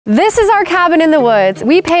This is our cabin in the woods.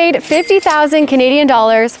 We paid 50,000 Canadian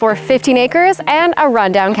dollars for 15 acres and a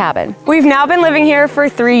rundown cabin. We've now been living here for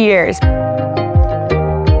 3 years.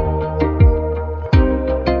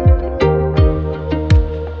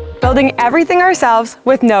 Building everything ourselves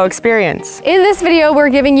with no experience. In this video, we're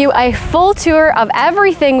giving you a full tour of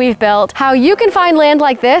everything we've built, how you can find land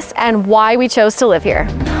like this, and why we chose to live here.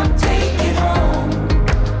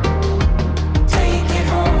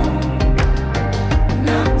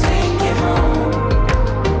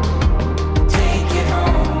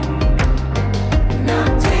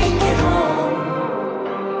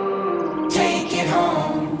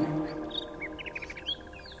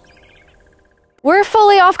 We're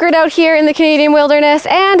fully off-grid out here in the Canadian wilderness,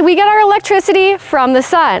 and we get our electricity from the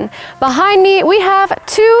sun. Behind me, we have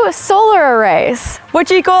 2 solar arrays,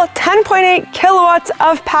 which equal 10.8 kilowatts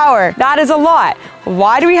of power. That is a lot.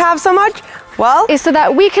 Why do we have so much? Well, is so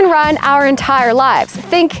that we can run our entire lives.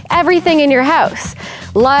 Think everything in your house.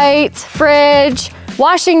 Lights, fridge,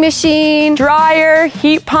 washing machine, dryer,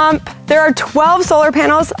 heat pump. There are 12 solar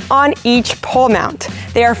panels on each pole mount.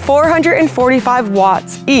 They are 445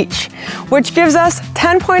 watts each, which gives us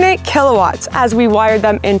 10.8 kilowatts as we wired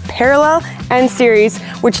them in parallel and series,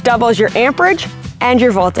 which doubles your amperage and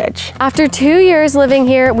your voltage. After 2 years living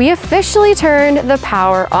here, we officially turned the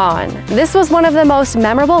power on. This was one of the most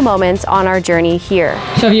memorable moments on our journey here.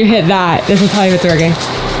 So if you hit that, this will tell you it's working.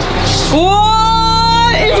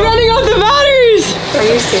 What? It's running off the batteries! Are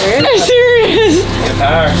you serious? I'm serious! You have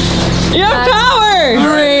power. You have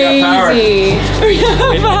power! Crazy. We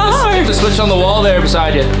have power! Hit the switch on the wall there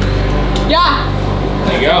beside you. Yeah!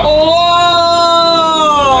 There you go. Whoa!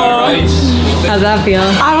 All right. How's that feel?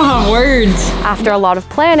 I don't have words. After a lot of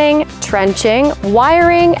planning, trenching,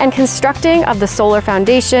 wiring, and constructing of the solar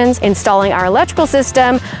foundations, installing our electrical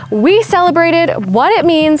system, we celebrated what it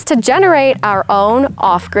means to generate our own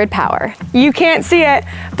off-grid power. You can't see it,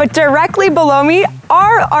 but directly below me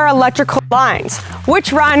are our electrical lines,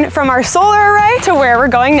 which run from our solar array to where we're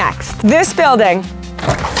going next. This building.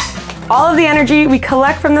 All of the energy we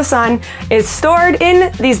collect from the sun is stored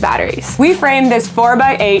in these batteries. We framed this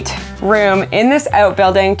 4x8 room in this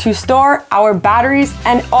outbuilding to store our batteries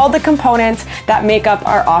and all the components that make up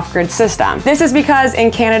our off-grid system. This is because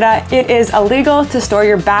in Canada, it is illegal to store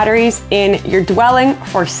your batteries in your dwelling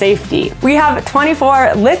for safety. We have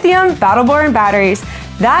 24 lithium battle-borne batteries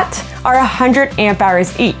that are 100 amp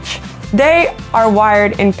hours each. They are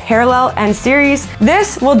wired in parallel and series.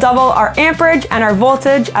 This will double our amperage and our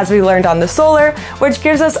voltage as we learned on the solar, which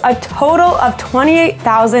gives us a total of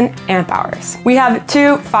 28,000 amp hours. We have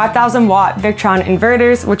 2 5,000 watt Victron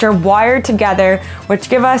inverters, which are wired together, which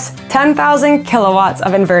give us 10,000 kilowatts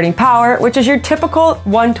of inverting power, which is your typical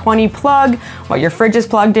 120 plug, what your fridge is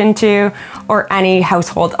plugged into, or any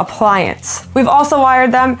household appliance. We've also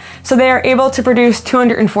wired them so they are able to produce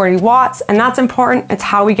 240 watts, and that's important. It's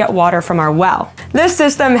how we get water from our well. This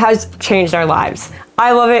system has changed our lives.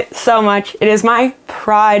 I love it so much. It is my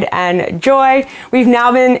pride and joy. We've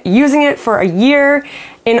now been using it for a year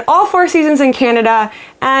in all 4 seasons in Canada,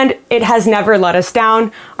 and it has never let us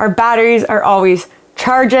down. Our batteries are always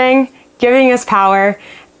charging, giving us power,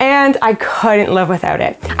 and I couldn't live without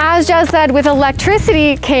it. As Jess said, with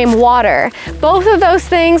electricity came water. Both of those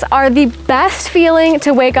things are the best feeling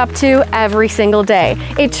to wake up to every single day.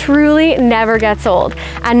 It truly never gets old.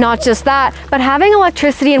 And not just that, but having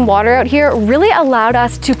electricity and water out here really allowed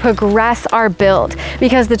us to progress our build.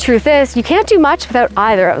 Because the truth is, you can't do much without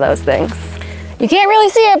either of those things. You can't really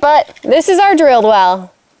see it, but this is our drilled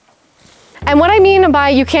well. And what I mean by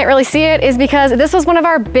you can't really see it is because this was one of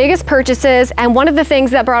our biggest purchases and one of the things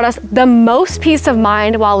that brought us the most peace of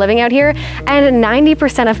mind while living out here, and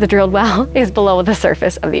 90% of the drilled well is below the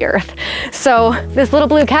surface of the earth. So this little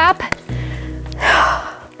blue cap,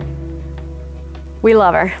 we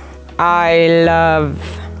love her. I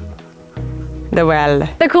love the well.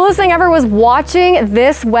 The coolest thing ever was watching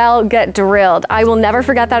this well get drilled. I will never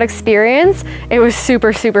forget that experience. It was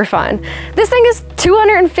super, super fun. This thing is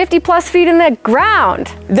 250 plus feet in the ground.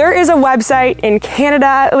 There is a website in Canada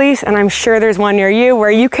at least, and I'm sure there's one near you, where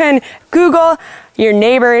you can Google your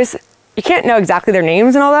neighbors. You can't know exactly their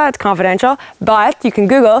names and all that, it's confidential, but you can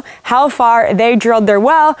Google how far they drilled their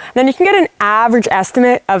well, then you can get an average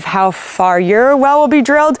estimate of how far your well will be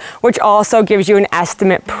drilled, which also gives you an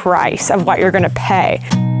estimate price of what you're gonna pay.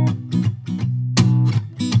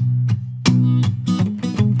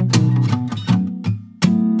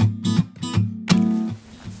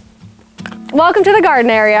 Welcome to the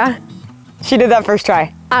garden area. She did that first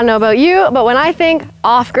try. I don't know about you, but when I think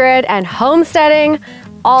off-grid and homesteading,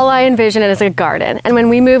 all I envisioned as a garden. And when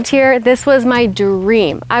we moved here, this was my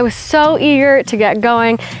dream. I was so eager to get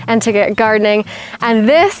going and to get gardening. And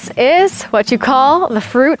this is what you call the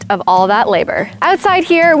fruit of all that labor. Outside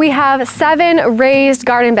here, we have 7 raised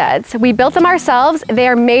garden beds. We built them ourselves. They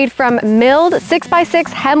are made from milled 6x6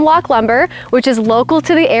 hemlock lumber, which is local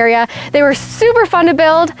to the area. They were super fun to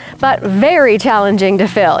build, but very challenging to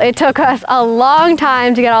fill. It took us a long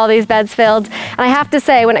time to get all these beds filled. And I have to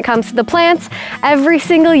say, when it comes to the plants, every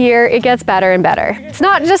single year it gets better and better. It's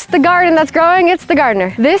not just the garden that's growing, it's the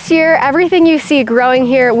gardener. This year, everything you see growing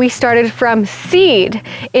here, we started from seed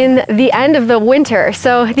in the end of the winter.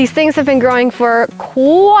 So these things have been growing for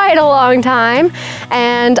quite a long time.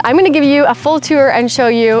 And I'm gonna give you a full tour and show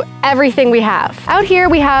you everything we have. Out here,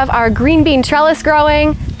 we have our green bean trellis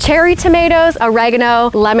growing, cherry tomatoes, oregano,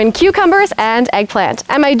 lemon cucumbers, and eggplant.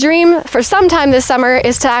 And my dream for some time this summer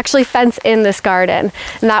is to actually fence in this garden.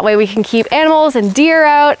 And that way we can keep animals and deer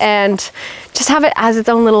out and just have it as its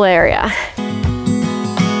own little area.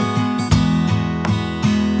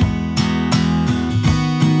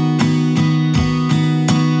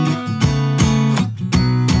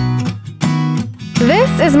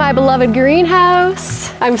 This is my beloved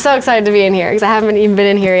greenhouse. I'm so excited to be in here because I haven't even been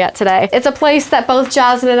in here yet today. It's a place that both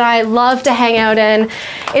Jasmine and I love to hang out in.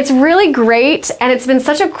 It's really great and it's been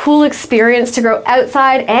such a cool experience to grow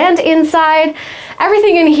outside and inside.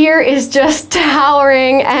 Everything in here is just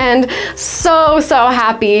towering and so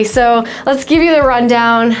happy. So let's give you the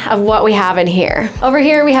rundown of what we have in here. Over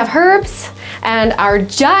here we have herbs and our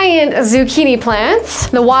giant zucchini plants,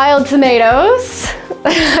 the wild tomatoes.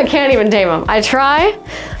 I can't even tame them. I try.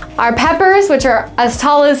 Our peppers, which are as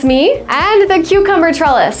tall as me, and the cucumber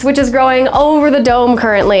trellis, which is growing over the dome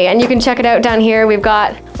currently. And you can check it out down here. We've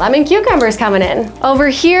got lemon cucumbers coming in. Over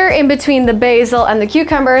here, in between the basil and the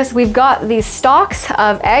cucumbers, we've got these stalks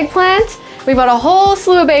of eggplant. We've got a whole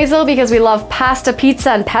slew of basil because we love pasta,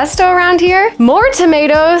 pizza, and pesto around here. More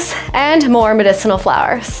tomatoes and more medicinal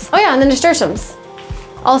flowers. Oh yeah, and then nasturtiums.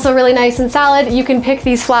 Also really nice in salad. You can pick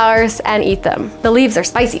these flowers and eat them. The leaves are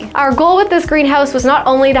spicy. Our goal with this greenhouse was not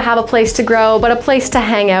only to have a place to grow, but a place to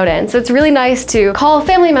hang out in. So it's really nice to call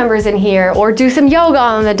family members in here or do some yoga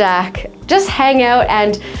on the deck. Just hang out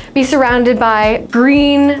and be surrounded by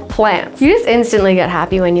green plants. You just instantly get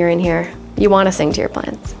happy when you're in here. You want to sing to your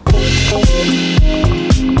plants.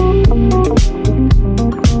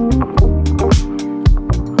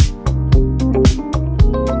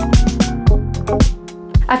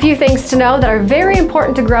 A few things to know that are very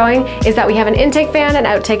important to growing is that we have an intake fan and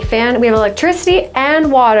outtake fan. We have electricity and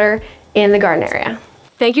water in the garden area.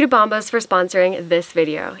 Thank you to Bombas for sponsoring this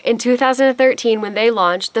video. In 2013, when they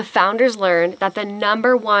launched, the founders learned that the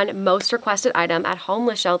 #1 most requested item at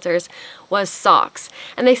homeless shelters was socks.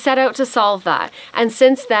 And they set out to solve that. And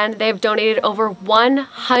since then, they've donated over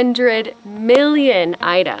 100 million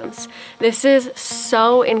items. This is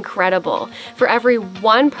so incredible. For every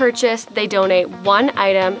 1 purchase, they donate 1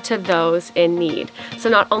 item to those in need. So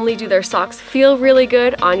not only do their socks feel really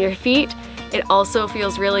good on your feet, it also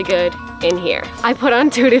feels really good in here. I put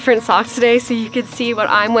on 2 different socks today so you can see what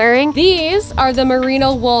I'm wearing. These are the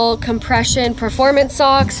merino wool compression performance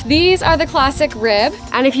socks. These are the classic rib.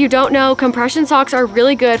 And if you don't know, compression socks are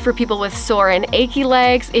really good for people with sore and achy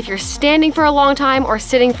legs. If you're standing for a long time or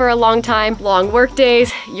sitting for a long time, long work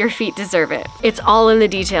days, your feet deserve it. It's all in the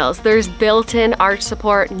details. There's built-in arch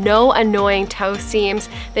support, no annoying toe seams.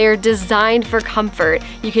 They are designed for comfort.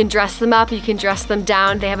 You can dress them up, you can dress them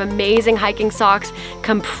down. They have amazing hiking socks,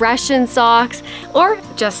 compression socks, or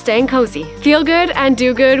just staying cozy. Feel good and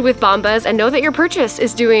do good with Bombas and know that your purchase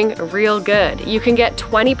is doing real good. You can get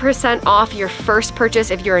 20% off your first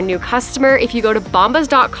purchase if you're a new customer if you go to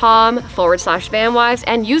bombas.com/Vanwives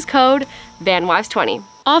and use code Vanwives20.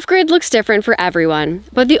 Off-grid looks different for everyone,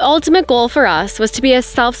 but the ultimate goal for us was to be as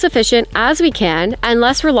self-sufficient as we can and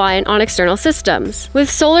less reliant on external systems. With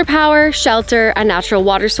solar power, shelter, a natural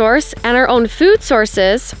water source, and our own food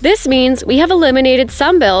sources, this means we have eliminated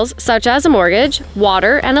some bills such as a mortgage,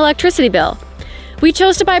 water, and electricity bill. We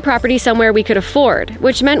chose to buy property somewhere we could afford,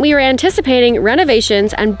 which meant we were anticipating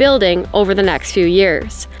renovations and building over the next few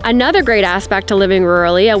years. Another great aspect to living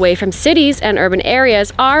rurally away from cities and urban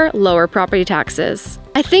areas are lower property taxes.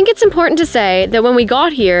 I think it's important to say that when we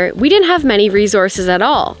got here, we didn't have many resources at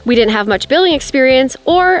all. We didn't have much building experience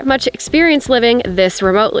or much experience living this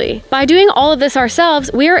remotely. By doing all of this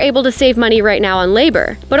ourselves, we are able to save money right now on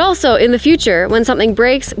labor. But also in the future, when something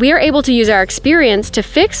breaks, we are able to use our experience to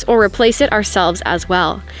fix or replace it ourselves as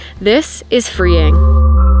well. This is freeing.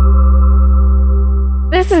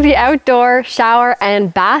 This is the outdoor shower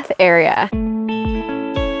and bath area.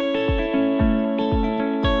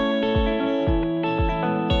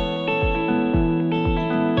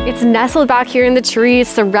 It's nestled back here in the trees,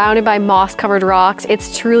 surrounded by moss-covered rocks.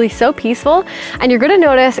 It's truly so peaceful, and you're gonna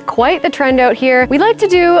notice quite the trend out here. We like to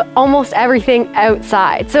do almost everything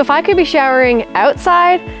outside. So if I could be showering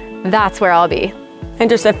outside, that's where I'll be. And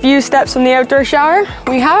just a few steps from the outdoor shower,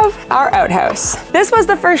 we have our outhouse. This was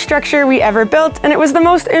the first structure we ever built, and it was the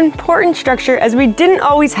most important structure as we didn't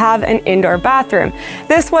always have an indoor bathroom.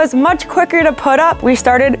 This was much quicker to put up. We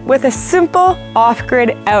started with a simple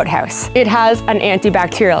off-grid outhouse. It has an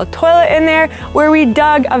antibacterial toilet in there where we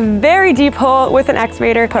dug a very deep hole with an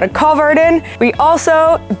excavator, put a culvert in. We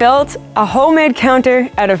also built a homemade counter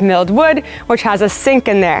out of milled wood, which has a sink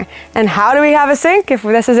in there. And how do we have a sink if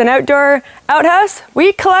this is an outdoor outhouse?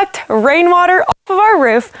 We collect rainwater off of our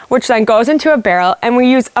roof, which then goes into a barrel, and we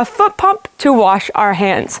use a foot pump to wash our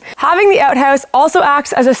hands. Having the outhouse also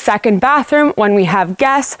acts as a second bathroom when we have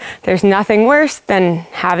guests. There's nothing worse than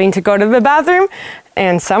having to go to the bathroom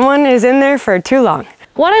and someone is in there for too long.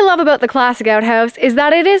 What I love about the classic outhouse is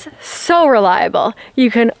that it is so reliable. You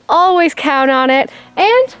can always count on it,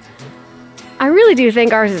 and I really do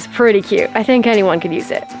think ours is pretty cute. I think anyone could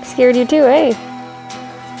use it. Scared you too, eh?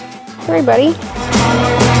 Sorry, buddy.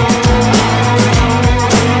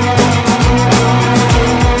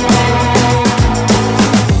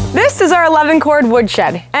 This is our 11-cord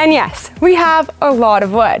woodshed, and yes, we have a lot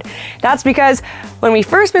of wood. That's because when we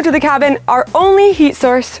first moved to the cabin, our only heat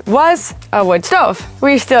source was a wood stove.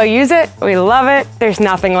 We still use it, we love it, there's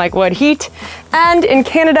nothing like wood heat. And in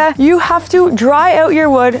Canada, you have to dry out your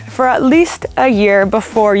wood for at least a year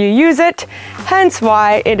before you use it, hence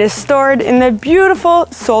why it is stored in the beautiful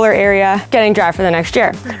solar area, getting dry for the next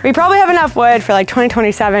year. We probably have enough wood for like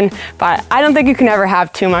 2027, but I don't think you can ever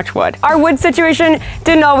have too much wood. Our wood situation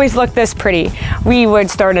didn't always look this pretty. We would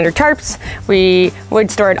store it under tarps, we would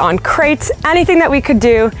store it on crates, anything that we could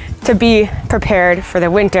do to be prepared for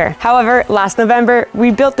the winter. However, last November,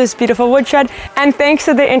 we built this beautiful woodshed, and thanks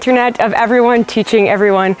to the internet of everyone teaching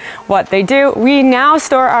everyone what they do, we now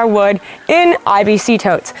store our wood in IBC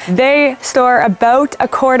totes. They store about a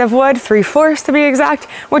quart of wood, 3/4 to be exact,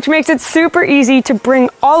 which makes it super easy to bring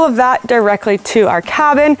all of that directly to our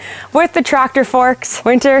cabin with the tractor forks.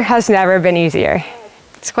 Winter has never been easier.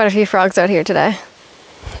 There's quite a few frogs out here today.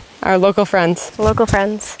 Our local friends. Local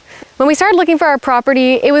friends. When we started looking for our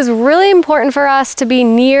property, it was really important for us to be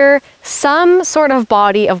near some sort of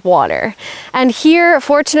body of water. And here,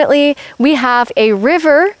 fortunately, we have a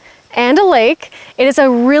river and a lake. It is a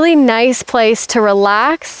really nice place to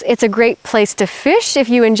relax. It's a great place to fish if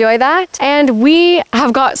you enjoy that. And we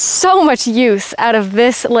have got so much use out of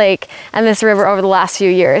this lake and this river over the last few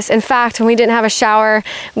years. In fact, when we didn't have a shower,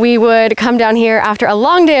 we would come down here after a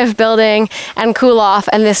long day of building and cool off,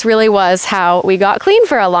 and this really was how we got clean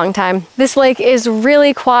for a long time. This lake is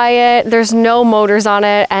really quiet. There's no motors on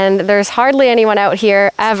it, and there's hardly anyone out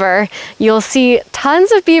here ever. You'll see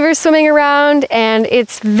tons of beavers swimming around, and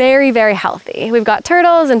it's very, very healthy. We've got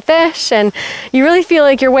turtles and fish, and you really feel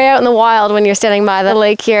like you're way out in the wild when you're standing by the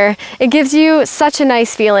lake here. It gives you such a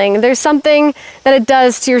nice feeling. There's something that it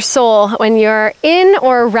does to your soul when you're in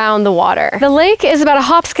or around the water. The lake is about a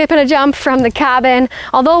hop, skip, and a jump from the cabin.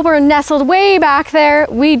 Although we're nestled way back there,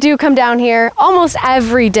 we do come down here almost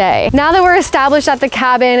every day. Now that we're established at the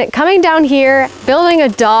cabin, coming down here, building a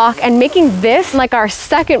dock, and making this like our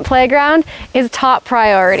second playground is top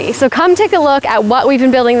priority. So come take a look at what we've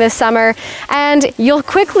been building this summer, and you'll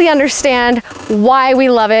quickly understand why we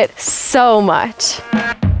love it so much.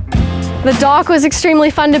 The dock was extremely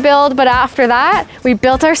fun to build, but after that, we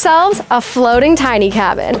built ourselves a floating tiny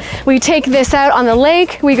cabin. We take this out on the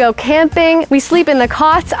lake, we go camping, we sleep in the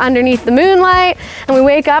cots underneath the moonlight, and we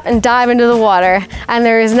wake up and dive into the water. And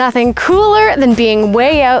there is nothing cooler than being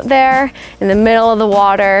way out there in the middle of the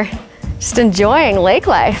water, just enjoying lake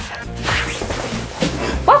life.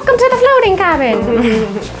 Welcome to the floating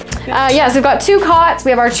cabin. Yes, we've got 2 cots.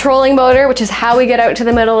 We have our trolling motor, which is how we get out to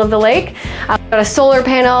the middle of the lake. We've got a solar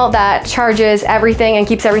panel that charges everything and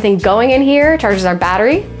keeps everything going in here, charges our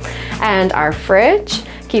battery, and our fridge,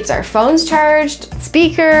 keeps our phones charged,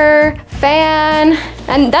 speaker, fan,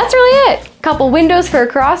 and that's really it. Couple windows for a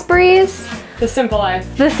cross breeze. The simple life.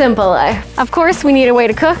 The simple life. Of course, we need a way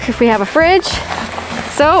to cook if we have a fridge.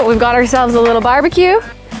 So we've got ourselves a little barbecue,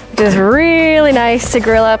 which is really nice to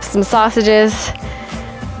grill up some sausages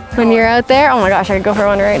when you're out there. Oh my gosh, I could go for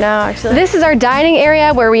one right now, actually. This is our dining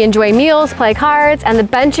area where we enjoy meals, play cards, and the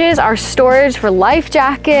benches are storage for life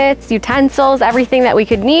jackets, utensils, everything that we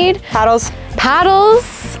could need. Paddles.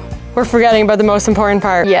 Paddles. We're forgetting about the most important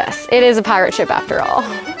part. Yes, it is a pirate ship after all.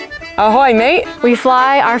 Ahoy, mate. We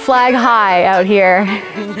fly our flag high out here.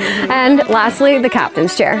 And lastly, the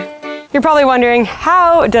captain's chair. You're probably wondering,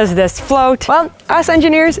 how does this float? Well, us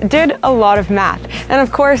engineers did a lot of math. And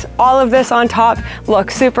of course, all of this on top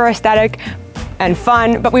looks super aesthetic and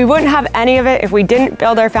fun, but we wouldn't have any of it if we didn't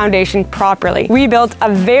build our foundation properly. We built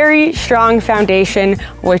a very strong foundation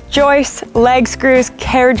with joists, leg screws,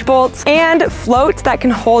 carriage bolts, and floats that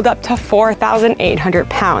can hold up to 4,800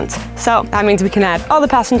 pounds. So that means we can add all the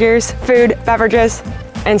passengers, food, beverages,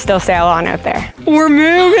 and still sail on out there. We're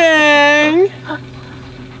moving!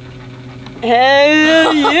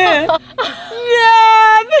 Hell yeah!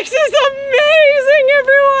 Yeah, this is amazing,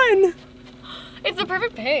 everyone! It's the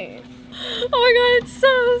perfect pace. Oh my god, it's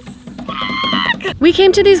so sick! We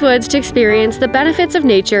came to these woods to experience the benefits of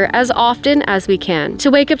nature as often as we can. To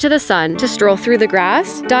wake up to the sun, to stroll through the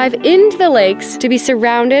grass, dive into the lakes, to be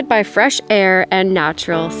surrounded by fresh air and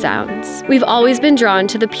natural sounds. We've always been drawn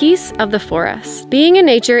to the peace of the forest. Being in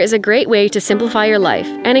nature is a great way to simplify your life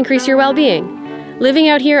and increase your well-being. Living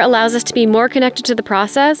out here allows us to be more connected to the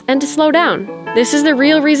process and to slow down. This is the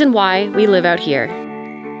real reason why we live out here.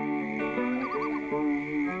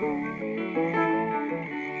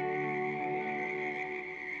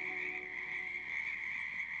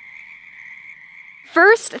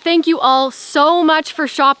 First, thank you all so much for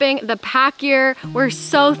shopping the pack year. We're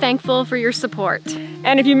so thankful for your support.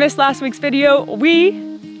 And if you missed last week's video, we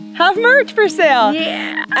have merch for sale.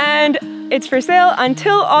 Yeah. And it's for sale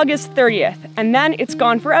until August 30th. And then it's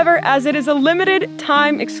gone forever as it is a limited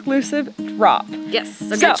time exclusive drop. Yes,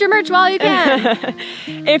 so get your merch while you can.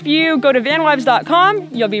 If you go to vanwives.com,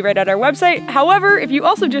 you'll be right at our website. However, if you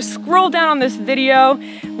also just scroll down on this video,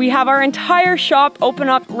 we have our entire shop open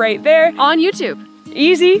up right there. On YouTube.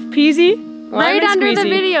 Easy peasy. Right under the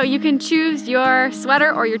video, you can choose your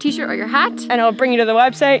sweater or your t-shirt or your hat. And it'll bring you to the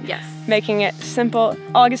website. Yes. Making it simple.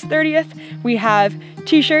 August 30th, we have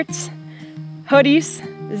t-shirts, hoodies,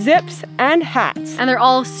 zips, and hats. And they're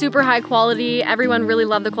all super high quality. Everyone really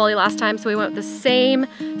loved the quality last time, so we went with the same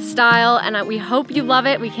style, and we hope you love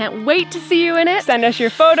it. We can't wait to see you in it. Send us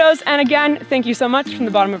your photos, and again, thank you so much from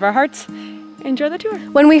the bottom of our hearts. Enjoy the tour.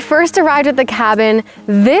 When we first arrived at the cabin,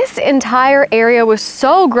 this entire area was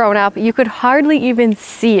so grown up, you could hardly even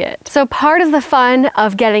see it. So part of the fun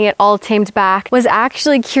of getting it all tamed back was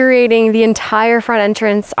actually curating the entire front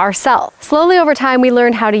entrance ourselves. Slowly over time, we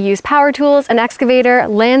learned how to use power tools, an excavator,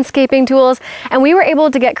 landscaping tools, and we were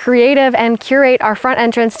able to get creative and curate our front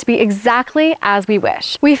entrance to be exactly as we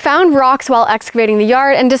wish. We found rocks while excavating the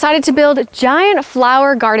yard and decided to build giant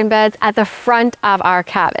flower garden beds at the front of our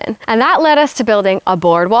cabin. And that led us to building a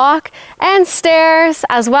boardwalk and stairs,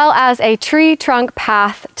 as well as a tree trunk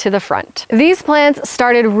path to the front. These plants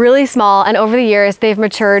started really small, and over the years they've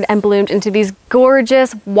matured and bloomed into these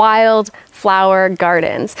gorgeous wild flower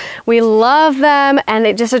gardens. We love them, and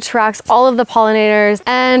it just attracts all of the pollinators,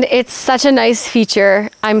 and it's such a nice feature.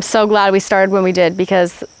 I'm so glad we started when we did,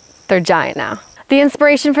 because they're giant now. The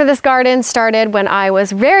inspiration for this garden started when I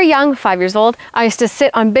was very young, 5 years old. I used to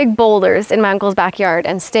sit on big boulders in my uncle's backyard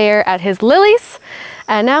and stare at his lilies,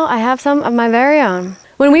 and now I have some of my very own.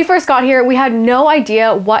 When we first got here, we had no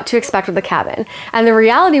idea what to expect with the cabin. And the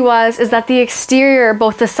reality is that the exterior,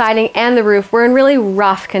 both the siding and the roof, were in really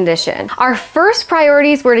rough condition. Our first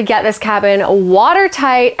priorities were to get this cabin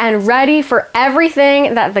watertight and ready for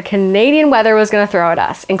everything that the Canadian weather was gonna throw at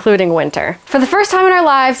us, including winter. For the first time in our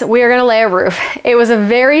lives, we are gonna lay a roof. It was a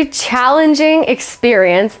very challenging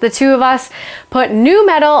experience. The two of us put new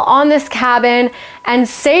metal on this cabin and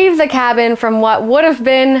saved the cabin from what would have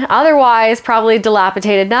been otherwise probably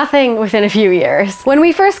dilapidated nothing within a few years. When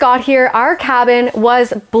we first got here, our cabin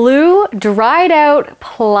was blue, dried out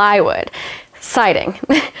plywood siding.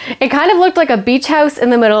 It kind of looked like a beach house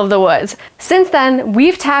in the middle of the woods. Since then,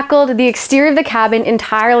 we've tackled the exterior of the cabin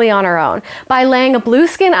entirely on our own by laying a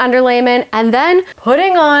blueskin underlayment and then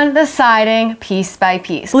putting on the siding piece by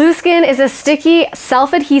piece. Blueskin is a sticky,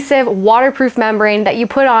 self-adhesive, waterproof membrane that you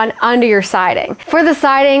put on under your siding. For the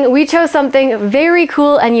siding, we chose something very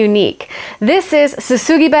cool and unique. This is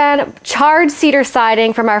Musicbed charred cedar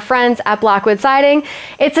siding from our friends at Blackwood Siding.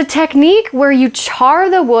 It's a technique where you char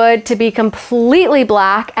the wood to be completely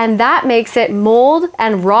black, and that makes it mold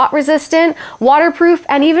and rot resistant, waterproof,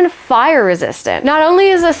 and even fire resistant. Not only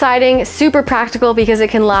is the siding super practical because it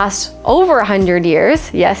can last over 100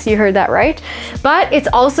 years, yes, you heard that right, but it's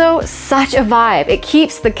also such a vibe. It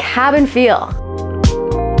keeps the cabin feel.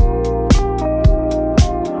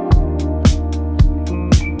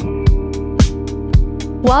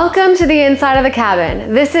 Welcome to the inside of the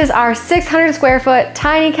cabin. This is our 600 square foot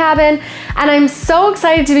tiny cabin, and I'm so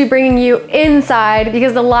excited to be bringing you inside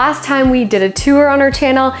because the last time we did a tour on our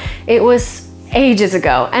channel, it was ages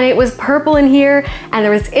ago, and it was purple in here and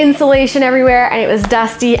there was insulation everywhere and it was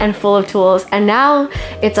dusty and full of tools, and now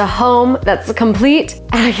it's a home that's complete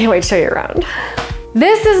and I can't wait to show you around.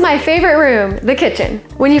 This is my favorite room, the kitchen.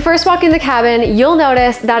 When you first walk in the cabin, you'll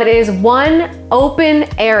notice that it is one open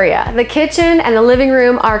area. The kitchen and the living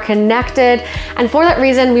room are connected, and for that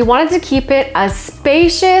reason, we wanted to keep it as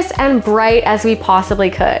spacious and bright as we possibly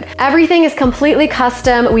could. Everything is completely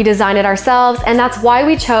custom. We designed it ourselves, and that's why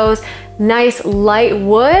we chose nice light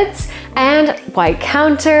woods and white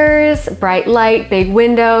counters, bright light, big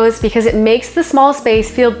windows, because it makes the small space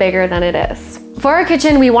feel bigger than it is. For our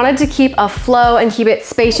kitchen, we wanted to keep a flow and keep it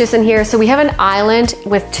spacious in here, so we have an island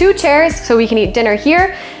with 2 chairs so we can eat dinner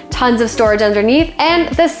here, tons of storage underneath, and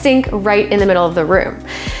the sink right in the middle of the room.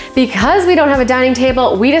 Because we don't have a dining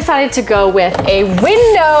table, we decided to go with a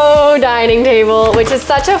window dining table, which is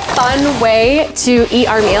such a fun way to eat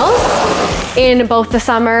our meals. In both the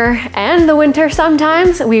summer and the winter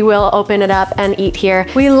sometimes, we will open it up and eat here.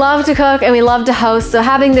 We love to cook and we love to host, so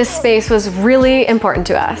having this space was really important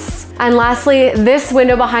to us. And lastly, this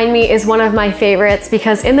window behind me is one of my favorites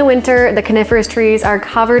because in the winter, the coniferous trees are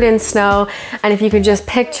covered in snow, and if you could just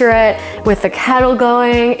picture it with the kettle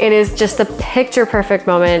going, it is just the picture perfect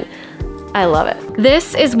moment. I love it.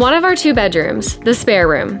 This is one of our 2 bedrooms, the spare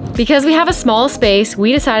room. Because we have a small space,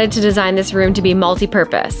 we decided to design this room to be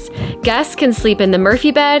multi-purpose. Guests can sleep in the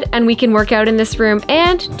Murphy bed, and we can work out in this room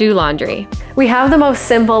and do laundry. We have the most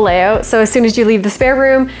simple layout, so as soon as you leave the spare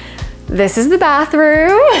room, this is the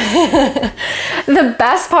bathroom. The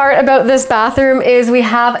best part about this bathroom is we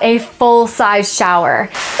have a full-size shower.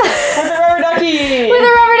 With a rubber ducky! With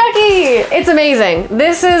a rubber ducky! It's amazing.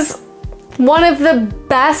 This is one of the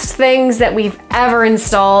best things that we've ever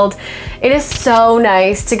installed. It is so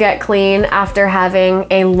nice to get clean after having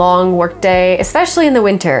a long work day, especially in the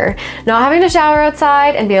winter. Not having to shower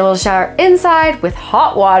outside and be able to shower inside with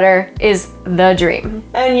hot water is the dream.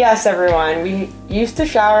 And yes, everyone, we used to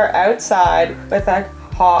shower outside with a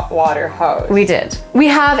hot water hose. We did. We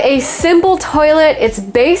have a simple toilet. It's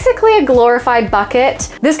basically a glorified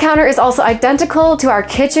bucket. This counter is also identical to our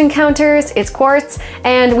kitchen counters. It's quartz,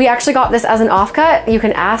 and we actually got this as an offcut. You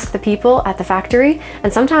can ask the people at the factory,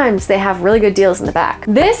 and sometimes they have really good deals in the back.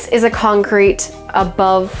 This is a concrete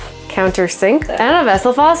above counter sink and a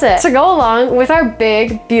vessel faucet to go along with our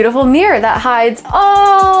big, beautiful mirror that hides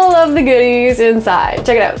all of the goodies inside.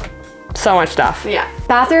 Check it out. So much stuff. Yeah.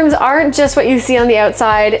 Bathrooms aren't just what you see on the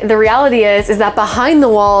outside. The reality is that behind the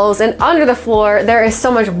walls and under the floor, there is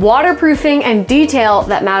so much waterproofing and detail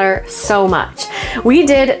that matter so much. We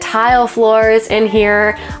did tile floors in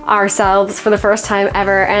here ourselves for the first time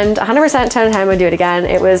ever, and 100% 10 out of 10 would do it again.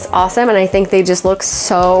 It was awesome, and I think they just look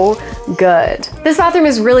so good. This bathroom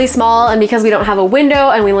is really small, and because we don't have a window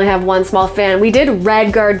and we only have 1 small fan, we did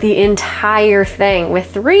red guard the entire thing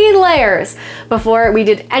with 3 layers before we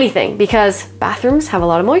did anything, because bathrooms have a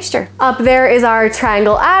lot of moisture. Up there is our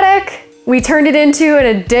triangle attic. We turned it into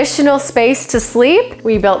an additional space to sleep.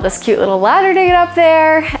 We built this cute little ladder to get up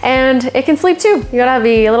there, and it can sleep too. You gotta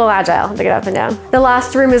be a little agile to get up and down. The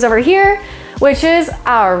last room is over here, which is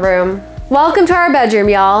our room. Welcome to our bedroom,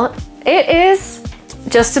 y'all. It is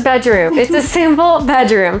just a bedroom. It's a simple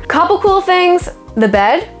bedroom. Couple cool things. The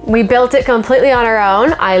bed, we built it completely on our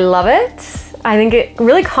own. I love it. I think it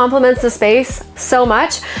really complements the space so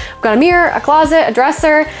much. We've got a mirror, a closet, a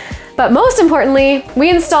dresser, but most importantly,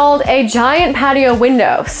 we installed a giant patio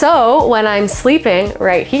window. So when I'm sleeping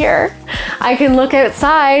right here, I can look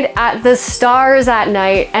outside at the stars at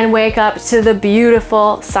night and wake up to the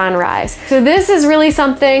beautiful sunrise. So this is really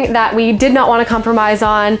something that we did not want to compromise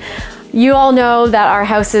on. You all know that our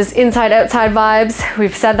house is inside-outside vibes.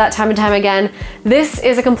 We've said that time and time again. This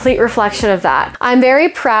is a complete reflection of that. I'm very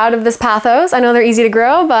proud of this pathos. I know they're easy to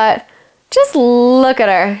grow, but just look at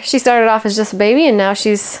her. She started off as just a baby, and now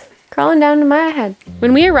she's crawling down to my head.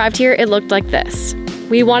 When we arrived here, it looked like this.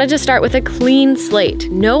 We wanted to start with a clean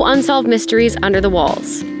slate, no unsolved mysteries under the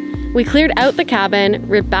walls. We cleared out the cabin,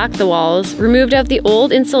 ripped back the walls, removed out the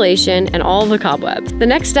old insulation and all the cobwebs. The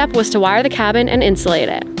next step was to wire the cabin and insulate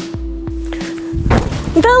it.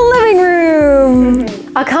 The living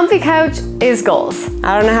room! A comfy couch is goals.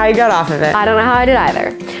 I don't know how you got off of it. I don't know how I did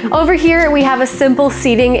either. Over here, we have a simple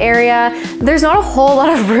seating area. There's not a whole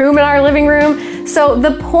lot of room in our living room, so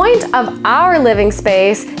the point of our living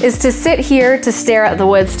space is to sit here to stare at the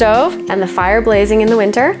wood stove and the fire blazing in the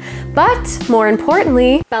winter, but more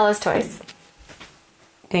importantly, Bella's toys.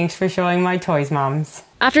 Thanks for showing my toys, moms.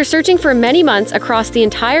 After searching for many months across the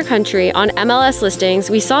entire country on MLS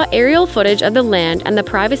listings, we saw aerial footage of the land and the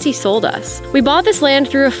privacy sold us. We bought this land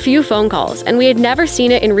through a few phone calls, and we had never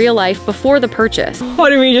seen it in real life before the purchase.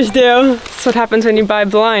 What did we just do? That's what happens when you buy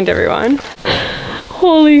blind, everyone.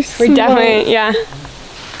 Holy smokes. We definitely, yeah.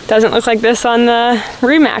 Doesn't look like this on the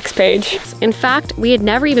Remax page. In fact, we had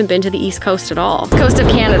never even been to the East Coast at all. Coast of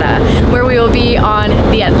Canada, where we will be on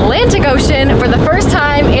the Atlantic Ocean for the first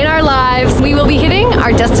time in our lives. We will be hitting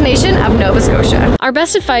our destination of Nova Scotia. Our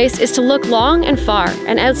best advice is to look long and far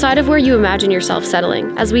and outside of where you imagine yourself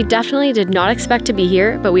settling, as we definitely did not expect to be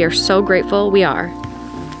here, but we are so grateful we are.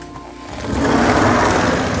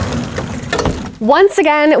 Once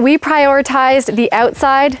again, we prioritized the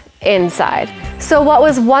outside inside. So what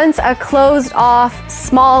was once a closed off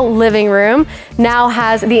small living room now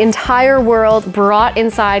has the entire world brought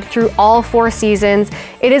inside through all 4 seasons.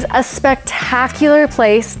 It is a spectacular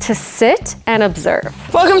place to sit and observe.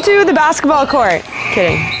 Welcome to the basketball court.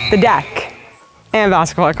 Kidding, the deck and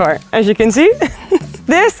basketball court. As you can see,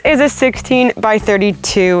 this is a 16 by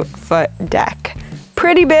 32 foot deck.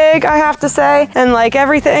 Pretty big, I have to say, and like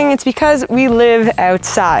everything, it's because we live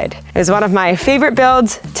outside. It's one of my favorite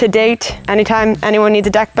builds to date. Anytime anyone needs a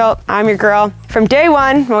deck built, I'm your girl. From day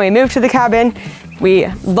one, when we moved to the cabin, we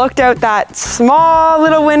looked out that small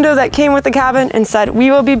little window that came with the cabin and said, we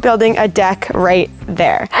will be building a deck right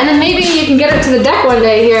there. And then maybe you can get up to the deck one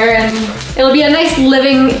day here and it'll be a nice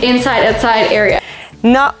living inside-outside area.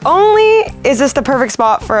 Not only is this the perfect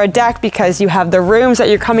spot for a deck because you have the rooms that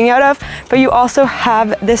you're coming out of, but you also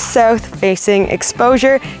have this south-facing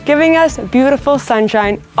exposure, giving us beautiful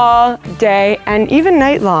sunshine all day and even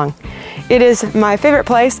night long. It is my favorite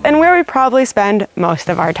place and where we probably spend most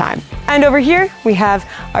of our time. And over here, we have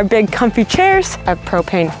our big comfy chairs, a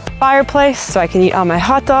propane fireplace so I can eat all my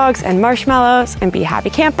hot dogs and marshmallows and be a happy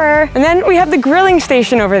camper. And then we have the grilling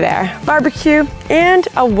station over there, barbecue, and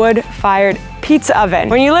a wood-fired pizza oven.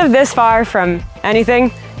 When you live this far from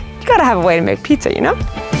anything, you gotta have a way to make pizza, you know?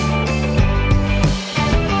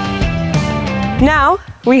 Now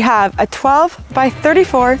we have a 12 by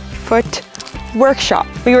 34 foot workshop.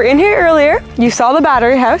 We were in here earlier, you saw the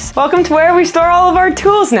battery house. Welcome to where we store all of our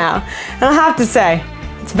tools now. And I have to say,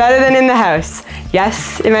 it's better than in the house.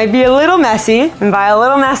 Yes, it might be a little messy, and by a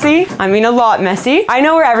little messy, I mean a lot messy. I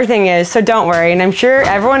know where everything is, so don't worry, and I'm sure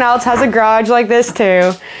everyone else has a garage like this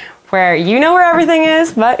too, where you know where everything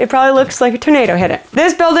is, but it probably looks like a tornado hit it.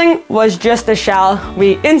 This building was just a shell.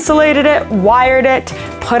 We insulated it, wired it,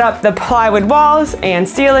 put up the plywood walls and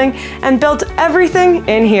ceiling, and built everything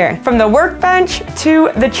in here, from the workbench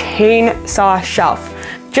to the chainsaw shelf.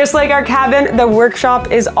 Just like our cabin, the workshop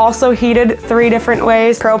is also heated 3 different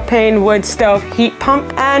ways: propane, wood stove, heat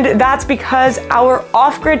pump, and that's because our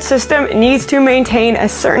off-grid system needs to maintain a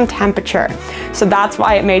certain temperature. So that's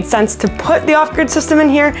why it made sense to put the off-grid system in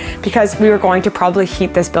here, because we were going to probably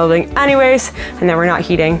heat this building anyways, and then we're not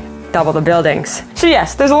heating double the buildings. So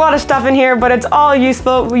yes, there's a lot of stuff in here, but it's all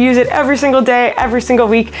useful. We use it every single day, every single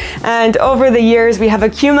week. And over the years, we have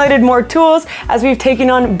accumulated more tools as we've taken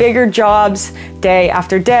on bigger jobs day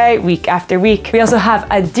after day, week after week. We also have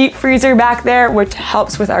a deep freezer back there, which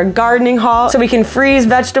helps with our gardening haul, so we can freeze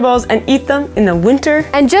vegetables and eat them in the winter.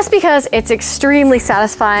 And just because it's extremely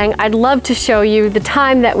satisfying, I'd love to show you the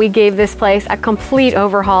time that we gave this place a complete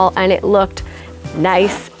overhaul and it looked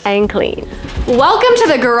nice and clean. Welcome to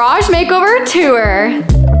the Garage Makeover Tour.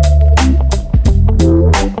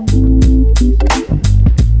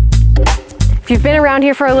 If you've been around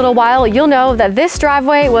here for a little while, you'll know that this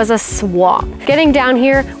driveway was a swamp. Getting down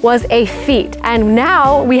here was a feat. And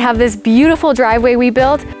now we have this beautiful driveway we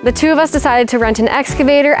built. The two of us decided to rent an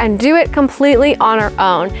excavator and do it completely on our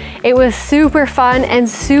own. It was super fun and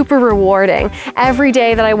super rewarding. Every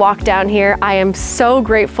day that I walk down here, I am so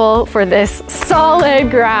grateful for this solid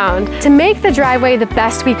ground. To make the driveway the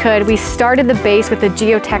best we could, we started the base with a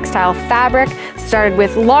geotextile fabric, started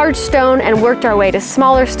with large stone and worked our way to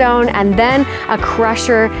smaller stone, and then a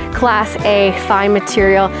crusher Class A fine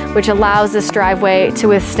material, which allows this driveway to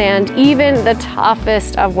withstand even the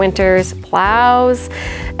toughest of winters, plows,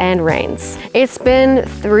 and rains. It's been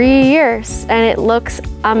 3 years and it looks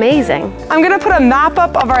amazing. I'm gonna put a map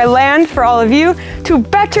up of our land for all of you to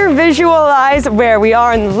better visualize where we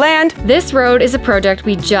are in the land. This road is a project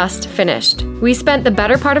we just finished. We spent the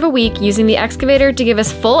better part of a week using the excavator to give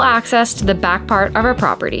us full access to the back part of our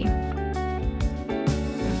property.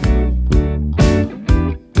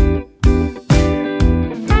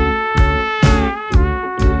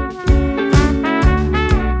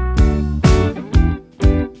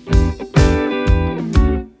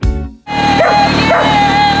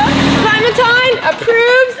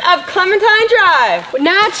 Clementine Drive.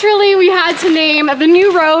 Naturally, we had to name the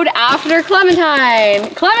new road after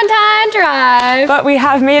Clementine. Clementine Drive. But we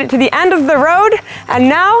have made it to the end of the road, and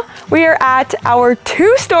now we are at our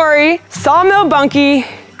 2-story sawmill bunkie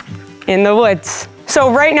in the woods.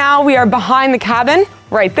 So right now we are behind the cabin,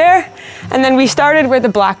 right there. And then we started where the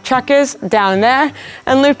black truck is, down there,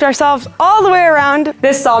 and looped ourselves all the way around.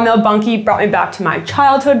 This sawmill bunkie brought me back to my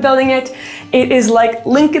childhood building it. It is like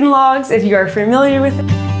Lincoln logs, if you are familiar with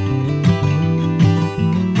it.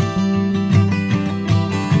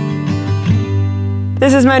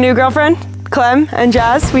 This is my new girlfriend, Clem and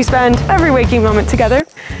Jazz. We spend every waking moment together.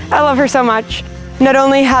 I love her so much. Not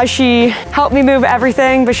only has she helped me move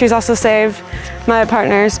everything, but she's also saved my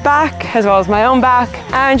partner's back as well as my own back,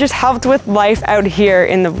 and just helped with life out here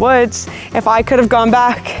in the woods. If I could have gone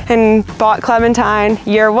back and bought Clementine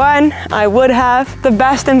year 1, I would have. The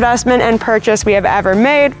best investment and purchase we have ever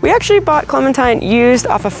made. We actually bought Clementine used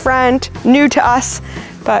off a friend, new to us,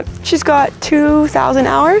 but she's got 2,000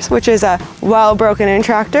 hours, which is a well broken in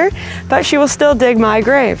tractor, but she will still dig my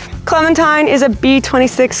grave. Clementine is a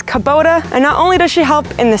B26 Kubota, and not only does she help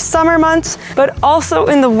in the summer months, but also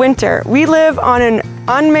in the winter. We live on an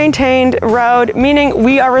unmaintained road, meaning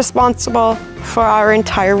we are responsible for our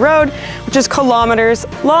entire road, which is kilometers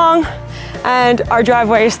long, and our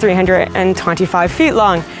driveway is 325 feet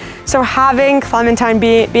long. So having Clementine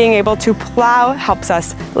being able to plow helps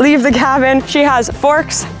us leave the cabin. She has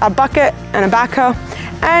forks, a bucket, and a backhoe,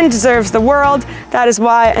 and deserves the world. That is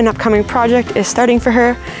why an upcoming project is starting for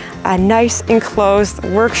her, a nice enclosed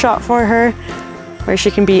workshop for her, where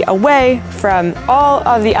she can be away from all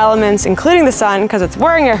of the elements, including the sun, because it's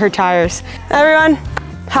wearing at her tires. Everyone,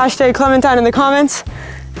 hashtag Clementine in the comments.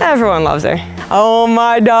 Everyone loves her. Oh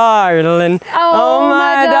my darling, oh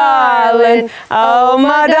my darling, oh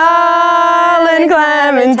my darling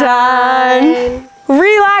Clementine.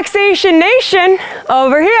 Relaxation Nation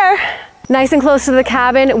over here. Nice and close to the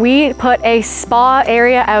cabin, we put a spa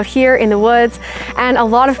area out here in the woods, and a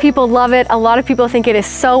lot of people love it. A lot of people think it is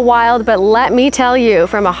so wild, but let me tell you,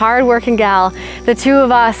 from a hard-working gal, the two of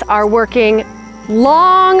us are working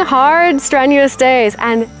long, hard, strenuous days,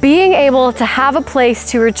 and being able to have a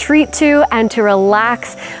place to retreat to and to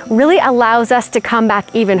relax really allows us to come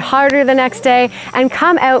back even harder the next day and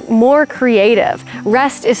come out more creative.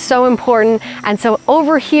 Rest is so important, and so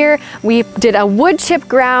over here we did a wood chip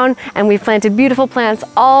ground, and we planted beautiful plants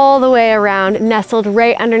all the way around, nestled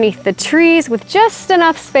right underneath the trees with just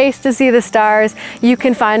enough space to see the stars. You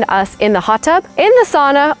can find us in the hot tub, in the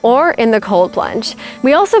sauna, or in the cold plunge.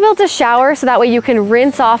 We also built a shower so that way you can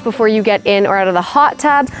rinse off before you get in or out of the hot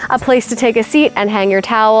tub, a place to take a seat and hang your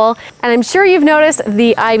towel. And I'm sure you've noticed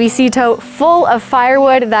the IBC tote full of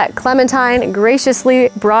firewood that Clementine graciously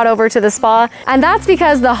brought over to the spa. And that's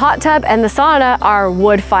because the hot tub and the sauna are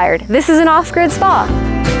wood fired. This is an off-grid spa.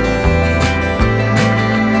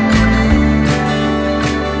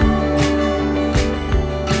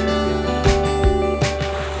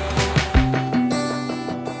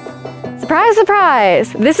 Surprise,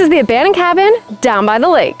 surprise! This is the abandoned cabin down by the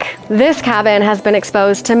lake. This cabin has been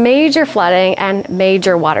exposed to major flooding and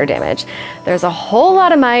major water damage. There's a whole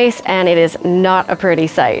lot of mice, and it is not a pretty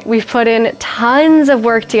sight. We've put in tons of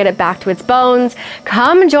work to get it back to its bones.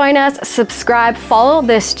 Come join us, subscribe, follow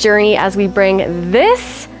this journey as we bring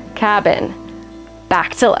this cabin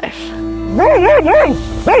back to life.